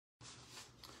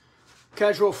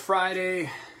Casual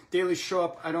Friday, daily show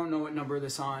up. I don't know what number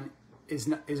this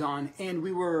is on, and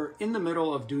we were in the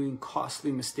middle of doing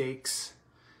costly mistakes.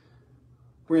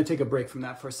 We're gonna take a break from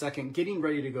that for a second, getting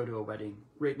ready to go to a wedding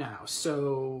right now.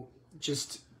 So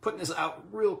just putting this out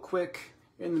real quick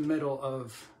in the middle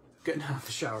of getting out of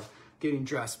the shower, getting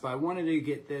dressed. But I wanted to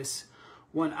get this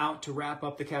one out to wrap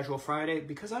up the Casual Friday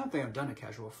because I don't think I've done a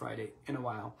Casual Friday in a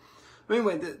while.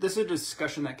 Anyway, this is a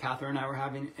discussion that Catherine and I were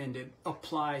having, and it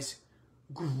applies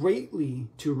greatly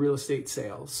to real estate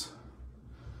sales,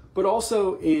 but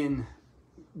also in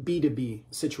B2B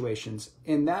situations.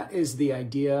 And that is the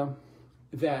idea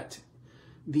that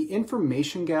the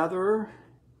information gatherer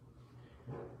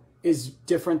is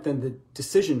different than the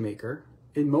decision maker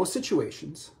in most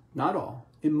situations, not all.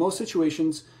 In most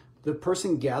situations, the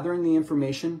person gathering the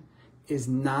information is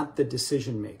not the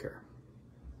decision maker.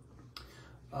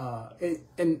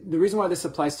 And the reason why this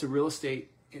applies to real estate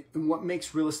and what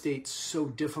makes real estate so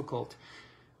difficult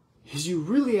is you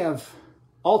really have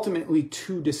ultimately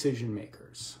two decision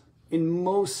makers in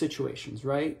most situations,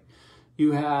 right?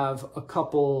 You have a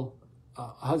couple,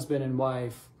 husband and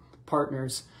wife,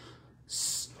 partners,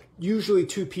 usually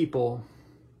two people,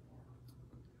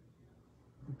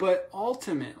 but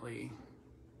ultimately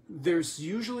there's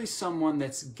usually someone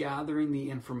that's gathering the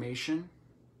information.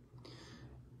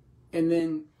 And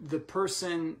then the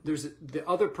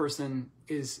other person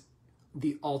is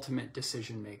the ultimate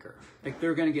decision maker. Like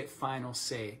they're going to get final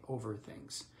say over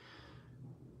things.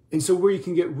 And so where you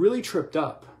can get really tripped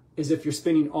up is if you're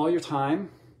spending all your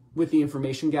time with the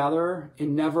information gatherer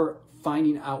and never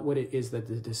finding out what it is that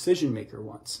the decision maker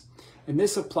wants. And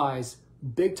this applies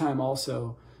big time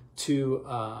also to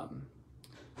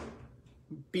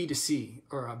B2C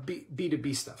or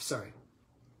B2B stuff, sorry.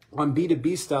 On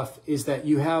B2B stuff is that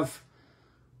you have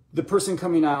the person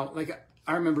coming out, like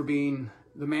I remember being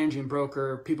the managing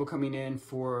broker, people coming in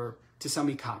to sell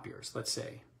me copiers, let's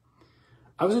say.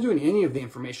 I wasn't doing any of the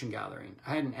information gathering.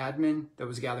 I had an admin that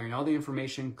was gathering all the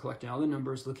information, collecting all the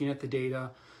numbers, looking at the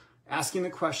data, asking the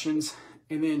questions,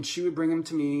 and then she would bring them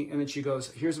to me, and then she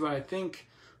goes, here's what I think,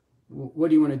 what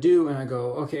do you want to do? And I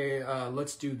go, okay,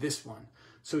 let's do this one.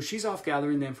 So she's off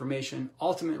gathering the information.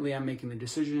 Ultimately, I'm making the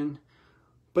decision.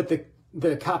 But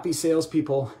the copy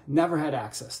salespeople never had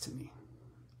access to me.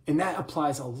 And that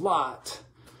applies a lot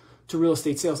to real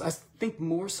estate sales. I think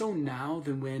more so now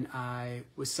than when I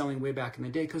was selling way back in the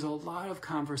day, because a lot of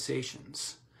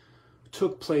conversations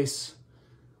took place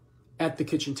at the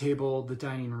kitchen table, the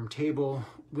dining room table,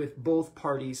 with both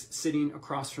parties sitting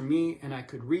across from me, and I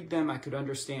could read them, I could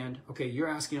understand, okay, you're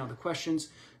asking all the questions,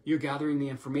 you're gathering the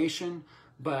information,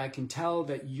 but I can tell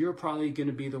that you're probably going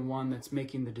to be the one that's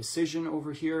making the decision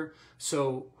over here.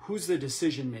 So who's the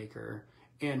decision maker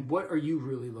and what are you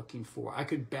really looking for? I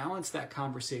could balance that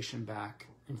conversation back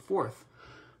and forth.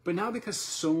 But now because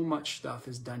so much stuff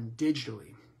is done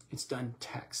digitally, it's done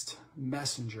text,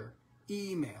 messenger,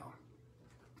 email,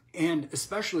 and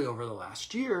especially over the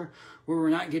last year where we're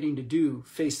not getting to do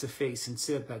face-to-face and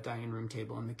sit at that dining room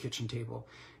table and the kitchen table,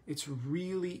 it's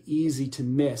really easy to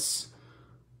miss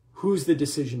who's the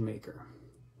decision maker.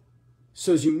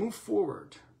 So as you move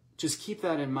forward, just keep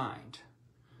that in mind.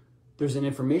 There's an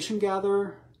information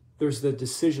gatherer, there's the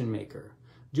decision maker.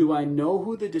 Do I know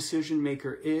who the decision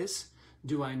maker is?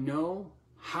 Do I know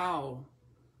how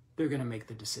they're going to make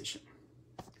the decision?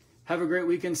 Have a great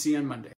weekend. See you on Monday.